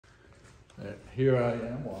Here I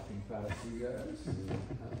am walking past you guys.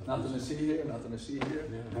 Nothing to see here, nothing to see here.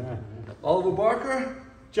 Oliver Barker.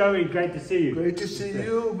 Joey, great to see you. Great to see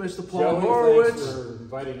you, Mr. Paul Joey, Horovitz. thanks for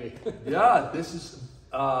inviting me. Yeah, this is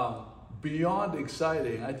beyond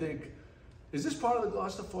exciting. I think, is this part of the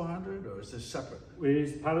Gloucester 400 or is this separate? It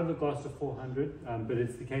is part of the Gloucester 400, but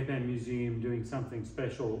it's the Cape Ann Museum doing something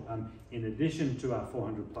special in addition to our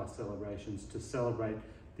 400 plus celebrations to celebrate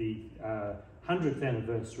the 100th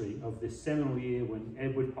anniversary of this seminal year when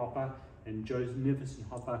Edward Hopper and Nivison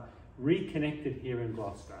Hopper reconnected here in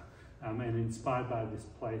Gloucester and inspired by this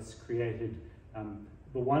place created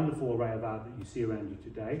the wonderful array of art that you see around you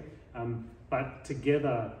today, but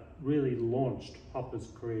together really launched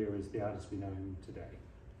Hopper's career as the artist we know him today.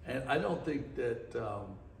 And I don't think that,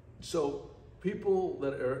 so people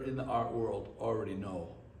that are in the art world already know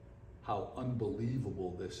how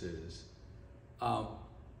unbelievable this is.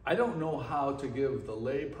 I don't know how to give the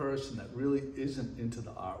lay person that really isn't into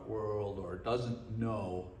the art world or doesn't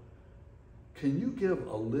know, can you give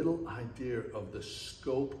a little idea of the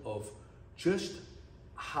scope of just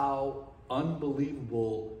how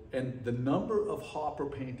unbelievable and the number of Hopper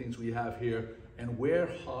paintings we have here and where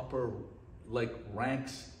Hopper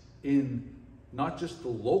ranks in not just the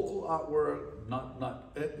local artwork,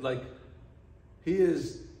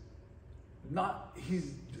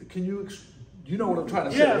 can you, you know what I'm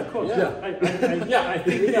trying to say? Yeah, of course. Yeah, I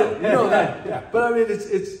think you know that. Yeah. But I mean,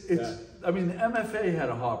 I mean, the MFA had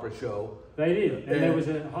a Hopper show. They did, and there was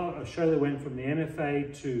a show that went from the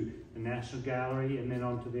MFA to the National Gallery and then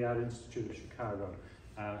on to the Art Institute of Chicago.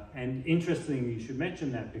 And interestingly, you should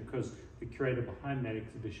mention that because the curator behind that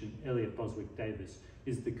exhibition, Elliot Boswick Davis,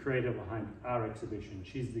 is the curator behind our exhibition.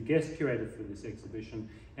 She's the guest curator for this exhibition.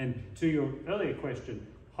 And to your earlier question,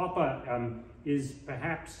 Hopper is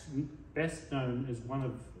perhaps best known as one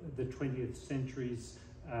of the 20th century's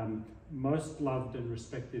most loved and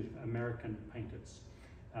respected American painters.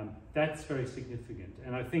 That's very significant.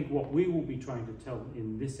 And I think what we will be trying to tell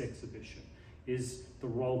in this exhibition is the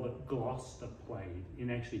role that Gloucester played in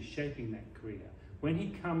actually shaping that career. When he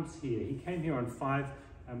comes here, he came here on 5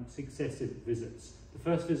 successive visits. The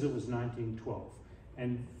first visit was 1912,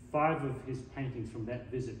 and 5 of his paintings from that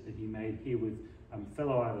visit that he made here with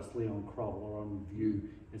fellow artist Leon Kroll are on view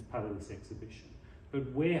as part of this exhibition. But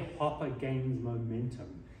where Hopper gains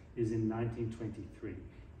momentum is in 1923.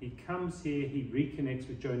 He comes here, he reconnects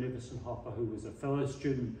with Joe Nivison Hopper, who was a fellow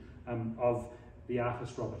student of the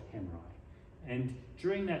artist Robert Henry. And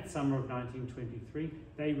during that summer of 1923,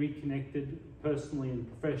 they reconnected personally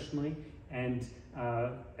and professionally. And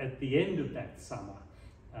at the end of that summer,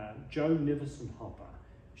 Joe Nivison Hopper,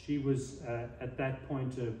 she was at that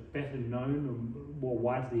point a better known or more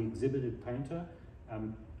widely exhibited painter.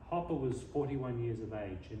 Hopper was 41 years of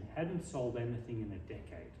age and hadn't sold anything in a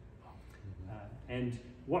decade. And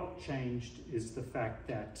what changed is the fact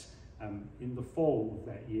that in the fall of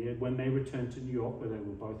that year, when they returned to New York, where they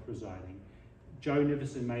were both residing, Joe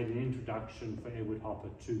Nivison made an introduction for Edward Hopper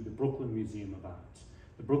to the Brooklyn Museum of Art.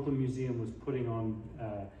 The Brooklyn Museum was putting on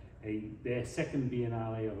their second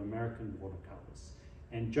Biennale of American watercolors.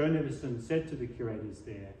 And Joe Nivison said to the curators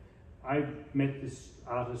there, I've met this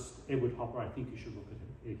artist, Edward Hopper, I think you should look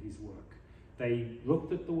at his work. They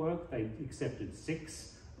looked at the work, they accepted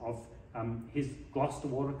 6 of his Gloucester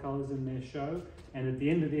watercolors in their show, and at the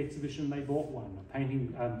end of the exhibition they bought one, a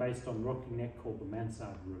painting based on Rocky Neck called the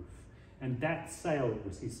Mansard Roof. And that sale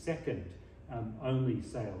was his second only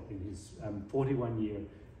sale in his 41-year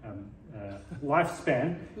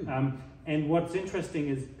lifespan. And what's interesting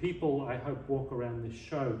is people, I hope, walk around this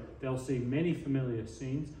show, they'll see many familiar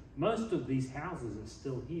scenes. Most of these houses are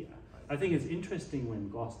still here. I think it's interesting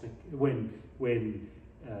when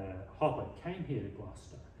Hopper came here to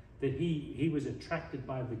Gloucester, that he was attracted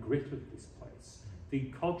by the grit of this place,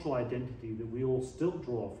 the cultural identity that we all still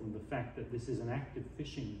draw from the fact that this is an active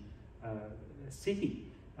fishing city.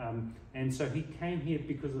 And so he came here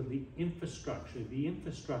because of the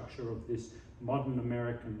infrastructure of this modern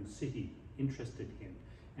American city interested him.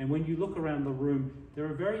 And when you look around the room, there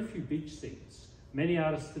are very few beach scenes. Many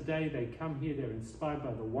artists today, they come here, they're inspired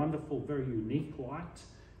by the wonderful, very unique light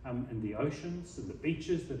and the oceans and the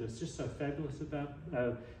beaches that are just so fabulous about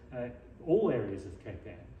all areas of Cape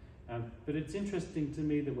Ann. But it's interesting to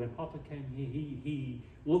me that when Hopper came here, he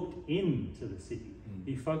looked into the city.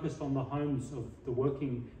 He focused on the homes of the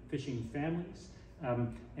working fishing families,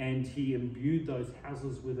 and he imbued those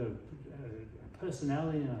houses with a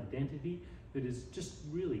personality and identity that is just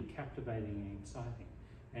really captivating and exciting.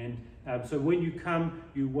 And so when you come,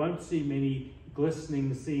 you won't see many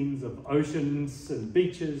glistening scenes of oceans and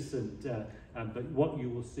beaches, but what you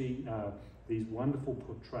will see are these wonderful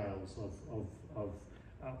portrayals of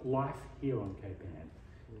life here on Cape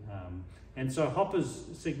Ann. And so Hopper's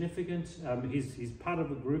significant. He's part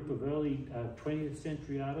of a group of early 20th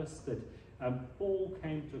century artists that all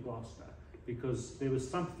came to Gloucester because there was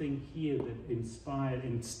something here that inspired,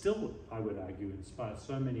 and still, I would argue, inspires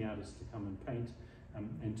so many artists to come and paint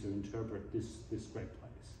and to interpret this great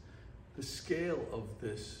place. The scale of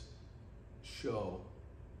this show,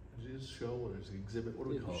 is it a show or is it an exhibit? What do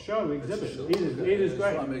we call it? Show, exhibit. Show. It is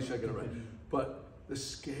great. I want to make sure I get it right. But the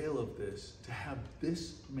scale of this, to have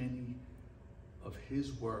this many of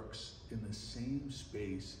his works in the same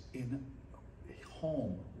space, in a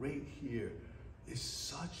home right here, is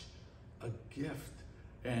such a gift.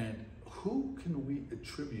 And who can we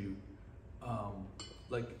attribute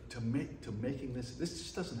like to making this? This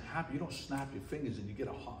just doesn't happen. You don't snap your fingers and you get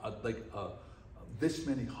this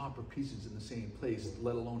many Hopper pieces in the same place,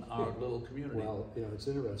 let alone our little community. Well, you know, it's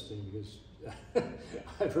interesting because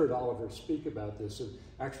I've heard Oliver speak about this. And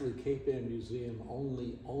actually, Cape Ann Museum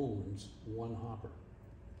only owns one Hopper.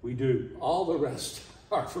 We do. All the rest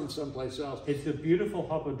are from someplace else. It's a beautiful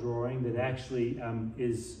Hopper drawing that actually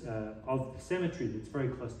is of the cemetery that's very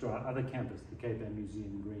close to our other campus, the Cape Ann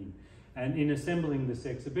Museum Green. And in assembling this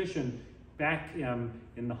exhibition, back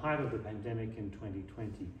in the height of the pandemic in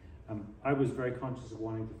 2020, I was very conscious of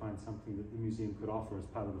wanting to find something that the museum could offer as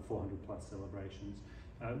part of the 400 plus celebrations.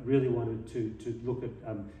 Really wanted to look at,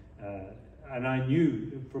 and I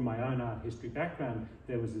knew from my own art history background,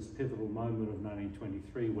 there was this pivotal moment of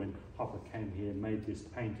 1923 when Hopper came here and made this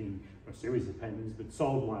painting, or a series of paintings, but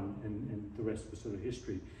sold one, and the rest was sort of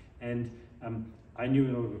history. And I knew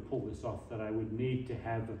in order to pull this off that I would need to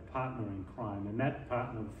have a partner in crime, and that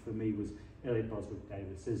partner for me was Elliot Boswick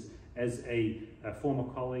Davis. As a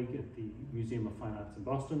former colleague at the Museum of Fine Arts in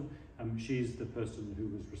Boston, she's the person who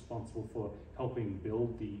was responsible for helping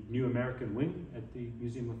build the New American Wing at the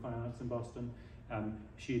Museum of Fine Arts in Boston.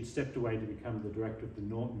 She had stepped away to become the director of the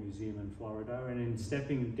Norton Museum in Florida, and in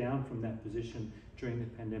stepping down from that position during the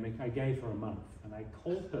pandemic, I gave her a month, and I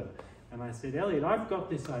called her and I said, Elliot, I've got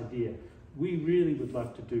this idea. We really would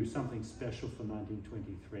love to do something special for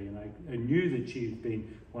 1923, and I knew that she had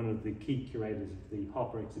been one of the key curators of the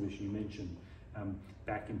Hopper exhibition you mentioned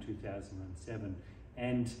back in 2007.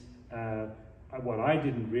 And what I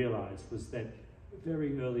didn't realize was that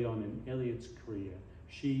very early on in Elliot's career,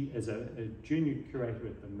 she, as a junior curator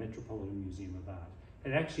at the Metropolitan Museum of Art,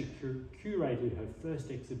 had actually curated her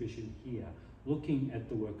first exhibition here, looking at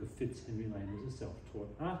the work of Fitzhenry Lane as a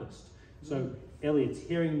self-taught artist. So Elliot's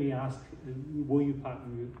hearing me ask, will you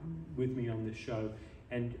partner with me on this show?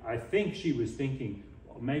 And I think she was thinking,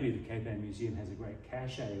 well, maybe the Cape Ann Museum has a great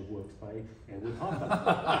cachet of works by Edward Hopper.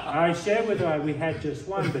 I shared with her we had just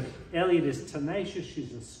one, but Elliot is tenacious,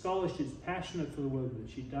 she's a scholar, she's passionate for the work that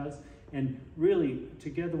she does, and really,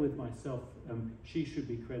 together with myself, she should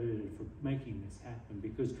be credited for making this happen,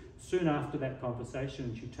 because soon after that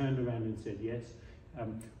conversation, she turned around and said yes.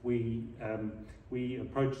 We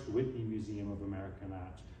approached the Whitney Museum of American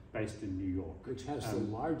Art, based in New York. Which has the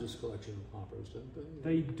largest collection of Hoppers, don't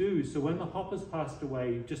they? They do. So when the Hoppers passed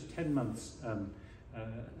away, just 10 months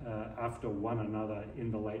after one another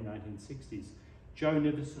in the late 1960s, Joe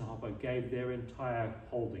Nivison Hopper gave their entire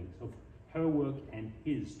holdings of her work and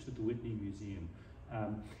his to the Whitney Museum.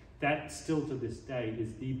 That still to this day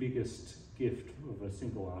is the biggest gift of a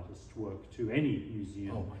single artist's work to any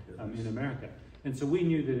museum in America. And so we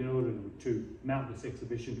knew that in order to mount this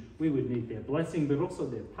exhibition, we would need their blessing, but also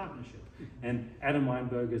their partnership. And Adam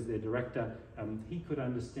Weinberg, as their director, he could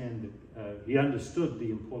understand that, he understood the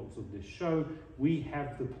importance of this show. We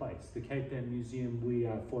have the place, the Cape Ann Museum. We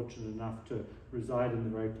are fortunate enough to reside in the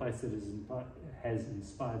very place that has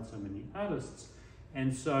inspired so many artists.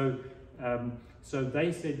 And so, so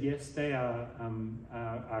they said yes, they are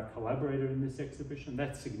our collaborator in this exhibition.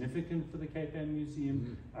 That's significant for the Cape Ann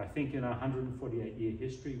Museum. I think in our 148-year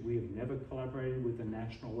history, we have never collaborated with a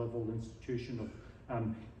national level institution of,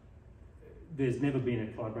 there's never been a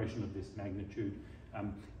collaboration of this magnitude.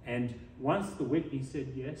 And once the Whitney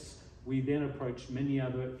said yes, we then approached many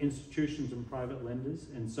other institutions and private lenders.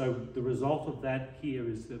 And so the result of that here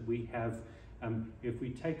is that we have, if we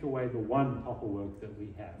take away the one Hopper work that we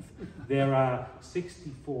have, there are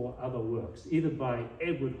 64 other works, either by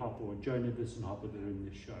Edward Hopper or Joe Nivison Hopper, that are in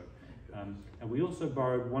this show. And we also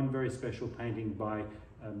borrowed one very special painting by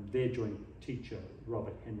their joint teacher,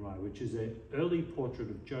 Robert Henry, which is an early portrait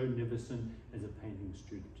of Joe Nivison as a painting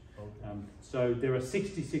student. So there are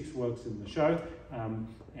 66 works in the show,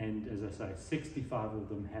 and as I say, 65 of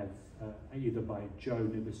them have either by Joe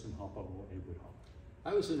Nivison Hopper or Edward Hopper.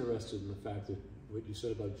 I was interested in the fact that what you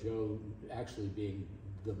said about Joe actually being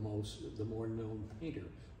the more known painter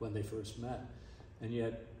when they first met, and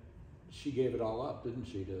yet she gave it all up, didn't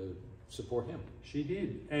she, to support him? She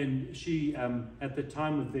did, and she, at the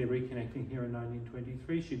time of their reconnecting here in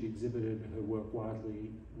 1923, she'd exhibited her work widely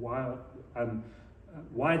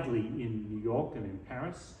in New York and in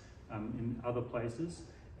Paris, in other places.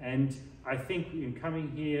 And I think in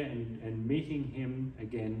coming here and meeting him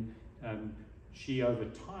again, she over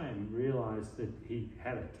time realized that he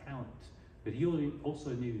had a talent, but he also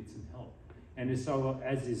needed some help. And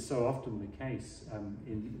as is so often the case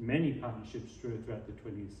in many partnerships throughout the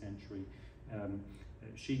 20th century,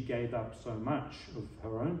 she gave up so much of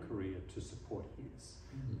her own career to support his.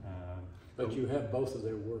 But you have both of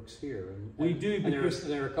their works here. We do, because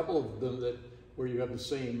there are a couple of them where you have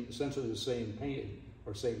essentially the same painting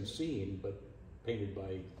or same scene, but painted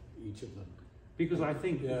by each of them. Because I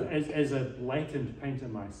think, as a latent painter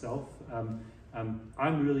myself,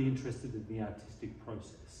 I'm really interested in the artistic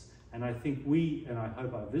process. And I think and I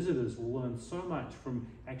hope our visitors will learn so much from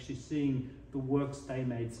actually seeing the works they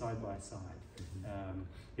made side by side.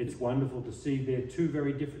 It's wonderful to see their two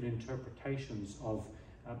very different interpretations of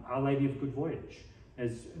Our Lady of Good Voyage.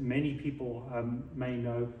 As many people may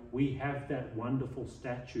know, we have that wonderful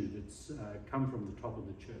statue that's come from the top of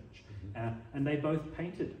the church. And they both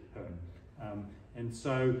painted her. And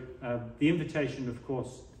so the invitation, of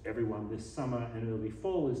course, everyone this summer and early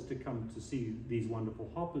fall is to come to see these wonderful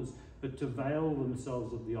hoppers, but to avail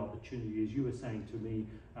themselves of the opportunity, as you were saying to me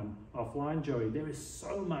offline, Joey, there is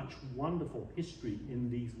so much wonderful history in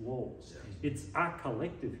these walls. It's our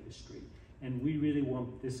collective history, and we really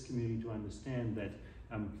want this community to understand that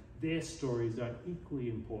their stories are equally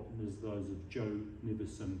important as those of Joe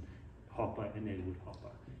Nivison, Hopper, and Edward Hopper.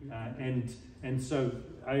 And so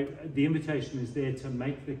the invitation is there to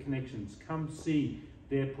make the connections. Come see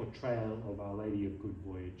their portrayal of Our Lady of Good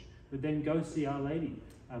Voyage, but then go see Our Lady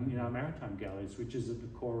in our maritime galleries, which is at the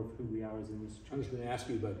core of who we are as an institution. I was going to ask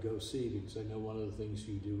you about Go See, because I know one of the things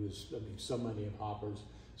you do is, so many of Hopper's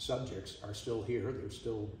subjects are still here, they're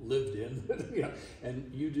still lived in,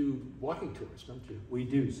 and you do walking tours, don't you? We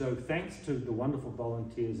do. So thanks to the wonderful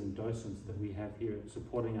volunteers and docents that we have here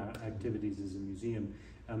supporting our activities as a museum,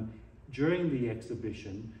 during the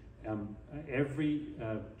exhibition, every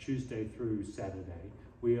Tuesday through Saturday,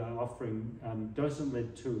 we are offering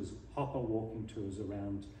docent-led tours, Hopper walking tours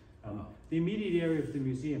around the immediate area of the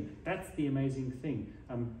museum. That's the amazing thing.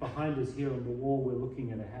 Behind us here on the wall, we're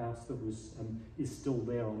looking at a house that is still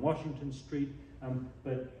there on Washington Street,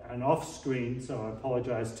 but an off-screen, so I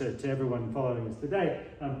apologize to everyone following us today,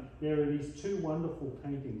 there are these two wonderful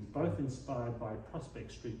paintings, both inspired by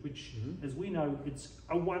Prospect Street, which, as we know, it's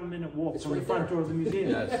a 1-minute walk from the front door of the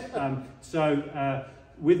museum.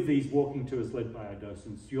 With these walking tours led by our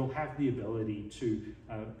docents, you'll have the ability to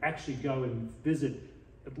actually go and visit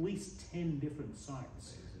at least 10 different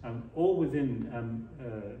sites, all within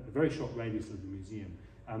a very short radius of the museum.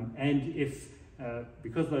 And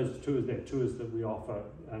because those tours, they're tours that we offer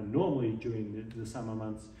normally during the summer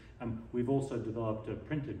months, we've also developed a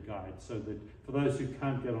printed guide so that for those who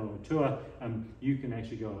can't get on a tour, you can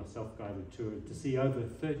actually go on a self-guided tour to see over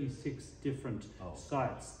 36 different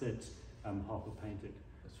sites that Hopper painted.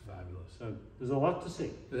 Fabulous. So there's a lot to see.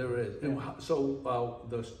 There is. Yeah. And so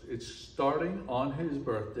it's starting on his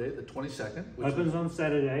birthday, the 22nd. Opens on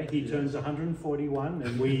Saturday. He turns 141,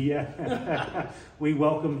 and we we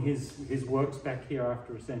welcome his works back here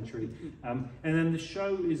after a century. And then the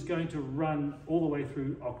show is going to run all the way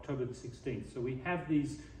through October the 16th. So we have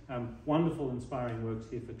these wonderful, inspiring works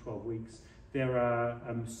here for 12 weeks. There are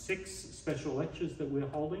 6 special lectures that we're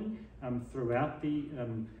holding throughout the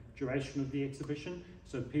duration of the exhibition.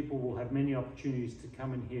 So people will have many opportunities to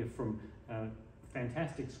come and hear from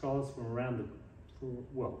fantastic scholars from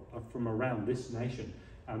around this nation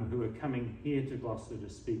who are coming here to Gloucester to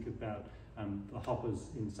speak about the Hoppers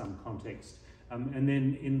in some context. And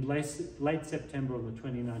then in late September on the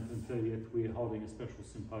 29th and 30th, we're holding a special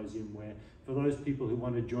symposium where for those people who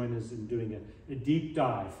want to join us in doing a deep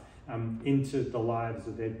dive into the lives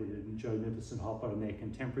of Edward and Joe Nivison Hopper and their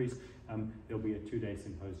contemporaries, there'll be a 2-day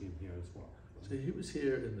symposium here as well. So he was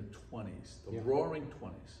here in the 20s, the Roaring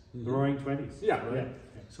 20s. The Roaring 20s. Yeah, right?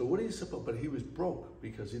 yeah. So what do you suppose? But he was broke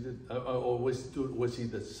because he did, or was he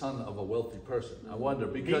the son of a wealthy person? I wonder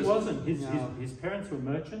because he wasn't. His parents were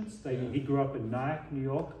merchants. He grew up in Nyack, New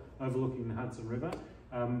York, overlooking the Hudson River.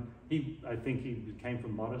 I think he came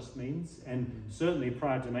from modest means, and certainly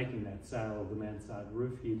prior to making that sale of the mansard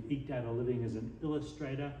roof, he had eked out a living as an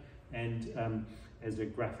illustrator and as a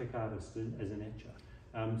graphic artist, as an etcher.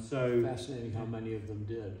 So fascinating how many of them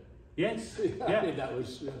did. Yes, I mean, that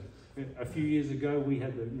was A few years ago, we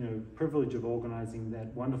had the privilege of organising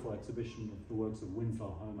that wonderful exhibition of the works of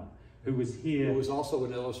Winslow Homer, who was here. Who was also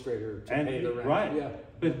an illustrator to pay the rent. Right. Yeah.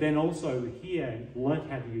 But then also here learnt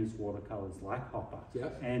how to use watercolours like Hopper. Yeah.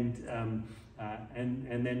 And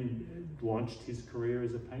then launched his career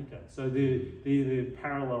as a painter. So the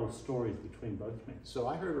parallel stories between both men. So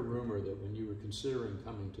I heard a rumor that when you were considering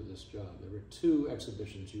coming to this job, there were 2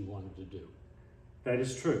 exhibitions you wanted to do. That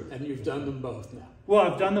is true. And you've done them both now. Well,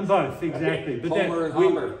 I've done them both, exactly. Okay. But Homer and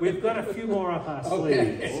Homer. we've got a few more up our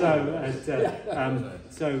Okay. sleeve.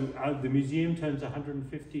 So the museum turns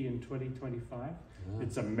 150 in 2025.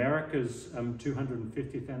 It's America's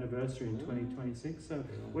 250th anniversary in 2026. So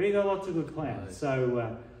we got lots of good plans. Right.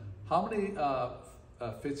 So how many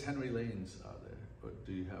Fitzhenry Lanes are there? Or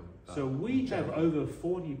do you have? So we have over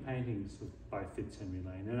 40 paintings by Fitzhenry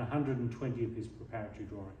Lane and 120 of his preparatory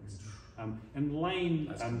drawings. And Lane,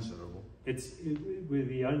 That's considerable. We're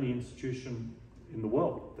the only institution in the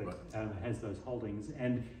world that Right. has those holdings,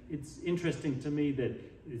 and it's interesting to me that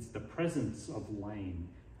it's the presence of Lane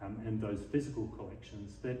and those physical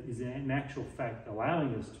collections that is in actual fact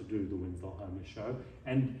allowing us to do the Winslow Homer show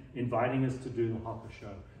and inviting us to do the Hopper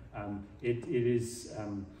show. It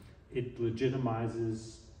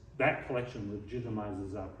legitimizes, that collection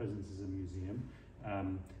legitimizes our presence as a museum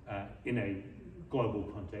in a global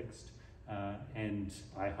context. And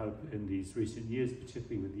I hope in these recent years,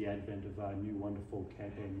 particularly with the advent of our new wonderful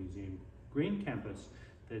Cape Air Museum Green Campus,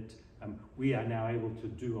 that we are now able to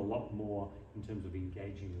do a lot more in terms of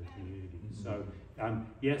engaging with the community. Mm-hmm. So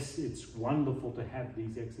yes, it's wonderful to have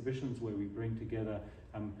these exhibitions where we bring together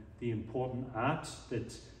the important art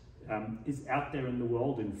that is out there in the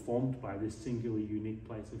world, informed by this singularly unique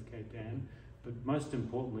place of Cape Ann. But most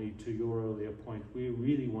importantly, to your earlier point, we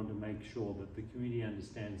really want to make sure that the community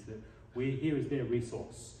understands that we're here as their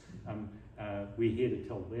resource. We're here to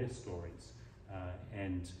tell their stories.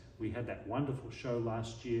 And we had that wonderful show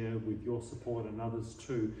last year with your support and others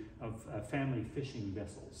too of family fishing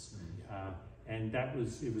vessels. And it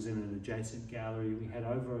was in an adjacent gallery. We had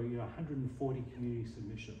over 140 community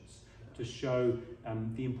submissions to show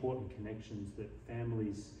the important connections that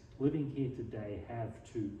families living here today have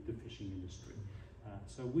to the fishing industry.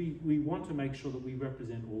 So we want to make sure that we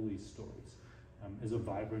represent all these stories as a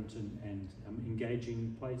vibrant and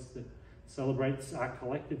engaging place that celebrates our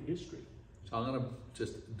collective history. So I'm gonna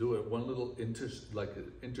just do it one little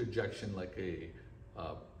interjection, like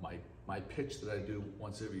my pitch that I do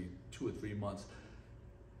once every 2 or 3 months.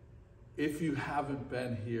 If you haven't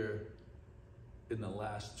been here in the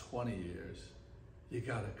last 20 years, you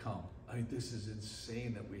gotta come. I mean, this is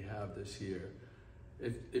insane that we have this here.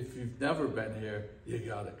 If you've never been here, you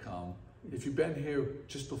gotta come. If you've been here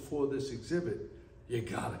just before this exhibit, you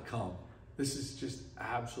gotta come. This is just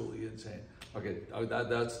absolutely insane. Okay,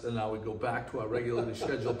 and now we go back to our regularly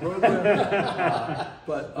scheduled program.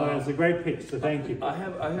 It's a great pitch, so thank you. I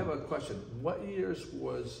have a question. What years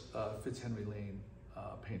was Fitzhenry Lane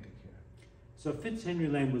painting here? So Fitzhenry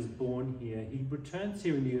Lane was born here. He returns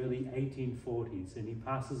here in the early 1840s, and he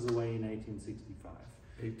passes away in 1865.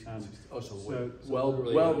 1860.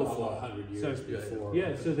 Well before 100 years before.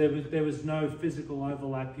 Yeah, so there was no physical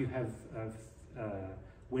overlap. You have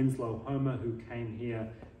Winslow Homer, who came here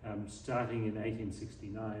starting in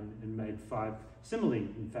 1869 and made five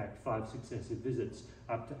successive visits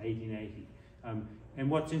up to 1880.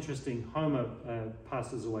 And what's interesting, Homer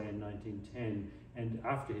passes away in 1910, and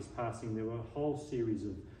after his passing there were a whole series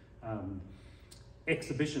of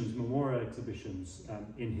exhibitions, memorial exhibitions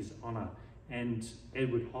in his honour. And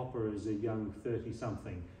Edward Hopper, as a young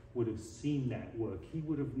 30-something, would have seen that work. He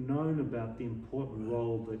would have known about the important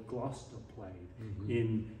role that Gloucester played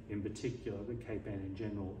in particular, the Cape Ann in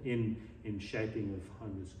general, in shaping of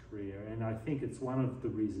Homer's career. And I think it's one of the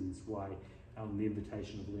reasons why, on the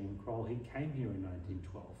invitation of Leon Kroll, he came here in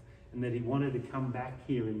 1912, and that he wanted to come back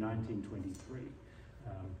here in 1923.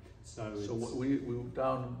 So we were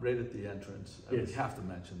down right at the entrance. Yes. We have to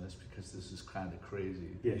mention this because this is kind of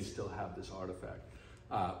crazy. Yes. You still have this artifact.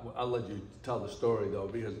 I'll let you tell the story though,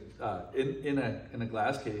 because in a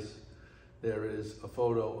glass case there is a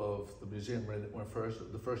photo of the museum when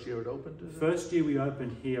the first year it opened. The first year we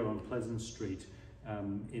opened here on Pleasant Street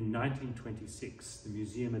in 1926. The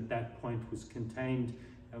museum at that point was contained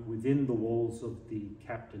within the walls of the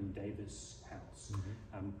Captain Davis house,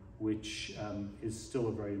 which is still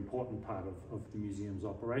a very important part of the museum's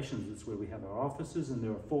operations. It's where we have our offices, and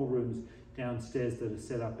there are 4 rooms downstairs that are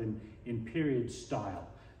set up in period style.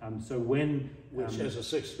 So when which as a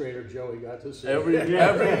sixth grader, Joey got to see. Every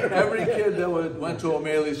kid that went to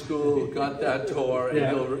O'Malley School got that tour.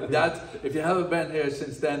 And that's, if you haven't been here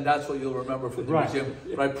since then, that's what you'll remember from the museum.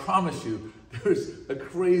 But I promise you, there's a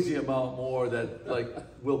crazy amount more that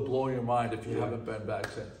will blow your mind if you haven't been back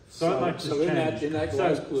since. So much has changed. In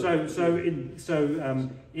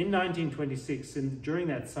 1926, during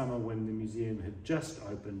that summer when the museum had just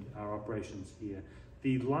opened our operations here,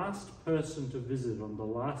 the last person to visit on the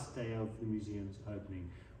last day of the museum's opening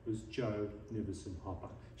was Jo Nivison Hopper.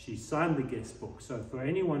 She signed the guest book, so for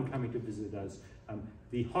anyone coming to visit us,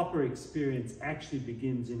 the Hopper experience actually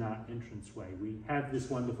begins in our entranceway. We have this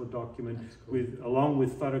wonderful document along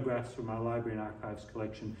with photographs from our Library and Archives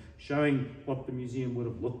collection showing what the museum would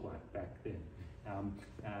have looked like back then.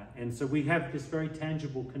 And so we have this very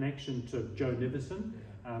tangible connection to Jo Nivison,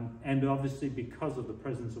 and obviously because of the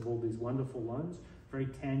presence of all these wonderful loans, very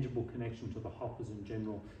tangible connection to the Hoppers in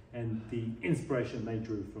general and the inspiration they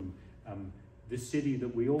drew from this city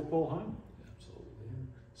that we all call home. Absolutely.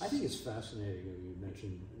 I think it's fascinating. You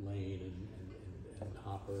mentioned Lane and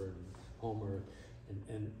Hopper and Homer,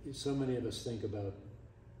 and so many of us think about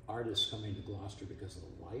artists coming to Gloucester because of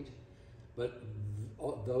the light, but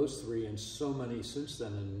those three and so many since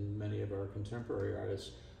then, and many of our contemporary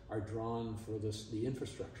artists are drawn for the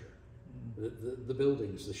infrastructure. The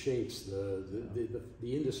buildings, the shapes, the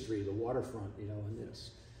industry, the waterfront, and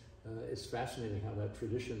it's fascinating how that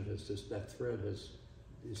tradition that thread is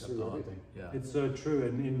through everything. Yeah. It's so true,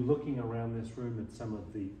 and in looking around this room at some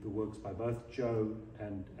of the works by both Jo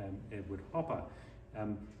and Edward Hopper,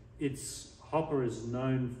 Hopper is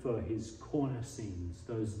known for his corner scenes,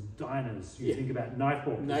 those diners. You think about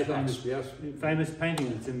Nighthawk, famous painting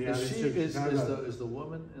that's in the Art Institute of Chicago. Is the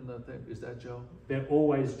woman in the thing, is that Jo? They're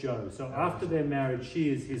always Jo. So after they're married, she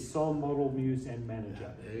is his sole model, muse, and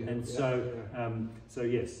manager. So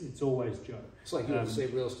yes, it's always Jo. It's like you would say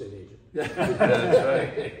real estate agent. That's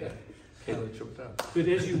right. But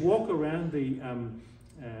as you walk around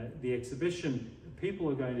the exhibition, people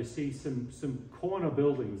are going to see some corner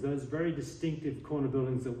buildings, those very distinctive corner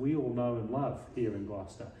buildings that we all know and love here in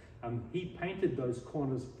Gloucester. He painted those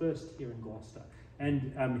corners first here in Gloucester.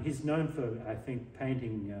 And he's known for, I think,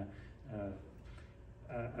 painting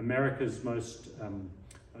America's most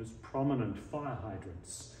prominent fire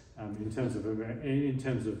hydrants in terms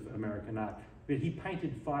of American art. But he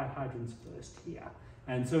painted fire hydrants first here.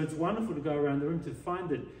 And so it's wonderful to go around the room to find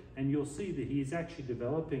that, and you'll see that he's actually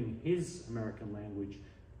developing his American language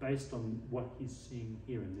based on what he's seeing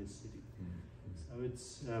here in this city. So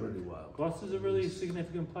it's pretty wild. Gloucester's a really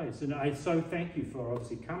significant place, and I so thank you for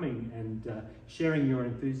obviously coming and sharing your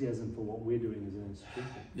enthusiasm for what we're doing as an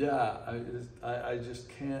institution. Yeah, I just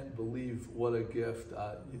can't believe what a gift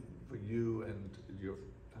for you and your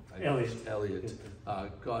Elliot.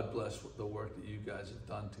 God bless the work that you guys have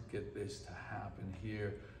done to get this to happen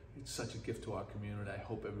here. It's such a gift to our community. I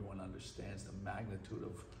hope everyone understands the magnitude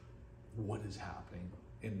of what is happening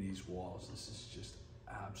in these walls. This is just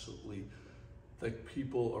absolutely, like,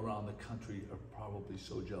 people around the country are probably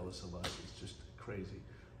so jealous of us. It's just crazy.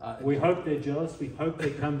 We hope they're jealous. We hope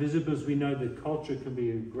they come visit, because we know that culture can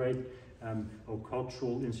be a great, or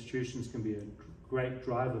cultural institutions can be a great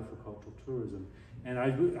driver for cultural tourism. And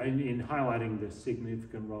in highlighting the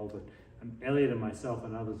significant role that Elliot and myself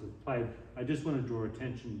and others have played, I just want to draw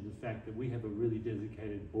attention to the fact that we have a really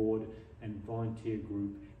dedicated board and volunteer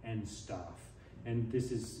group and staff. And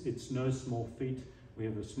it's no small feat. We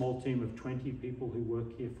have a small team of 20 people who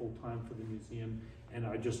work here full time for the museum. And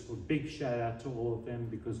a big shout out to all of them,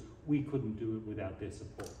 because we couldn't do it without their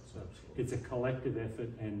support. So it's a collective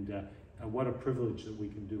effort, and what a privilege that we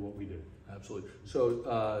can do what we do. Absolutely.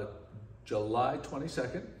 So July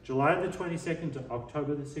 22nd. July the 22nd to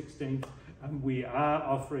October the 16th. We are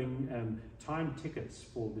offering time tickets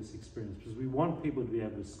for this experience, because we want people to be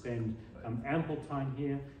able to spend ample time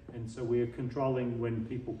here, and so we are controlling when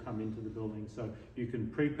people come into the building. So you can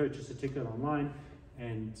pre-purchase a ticket online,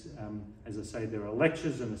 and as I say, there are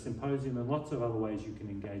lectures and a symposium and lots of other ways you can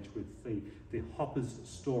engage with the Hopper's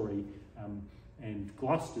story and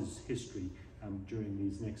Gloucester's history during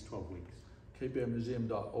these next 12 weeks.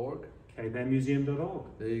 capeairmuseum.org. capeairmuseum.org.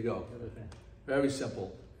 There you go. Very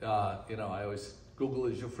simple. I always, Google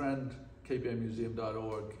is your friend,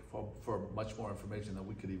 capeairmuseum.org for much more information than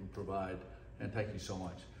we could even provide. And thank you so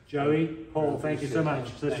much. Joey, Paul, thank you so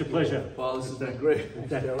much. Such a pleasure. Well, this has been great.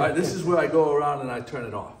 All right, this is where I go around and I turn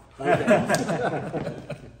it off. Okay.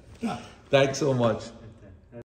 Thanks so much.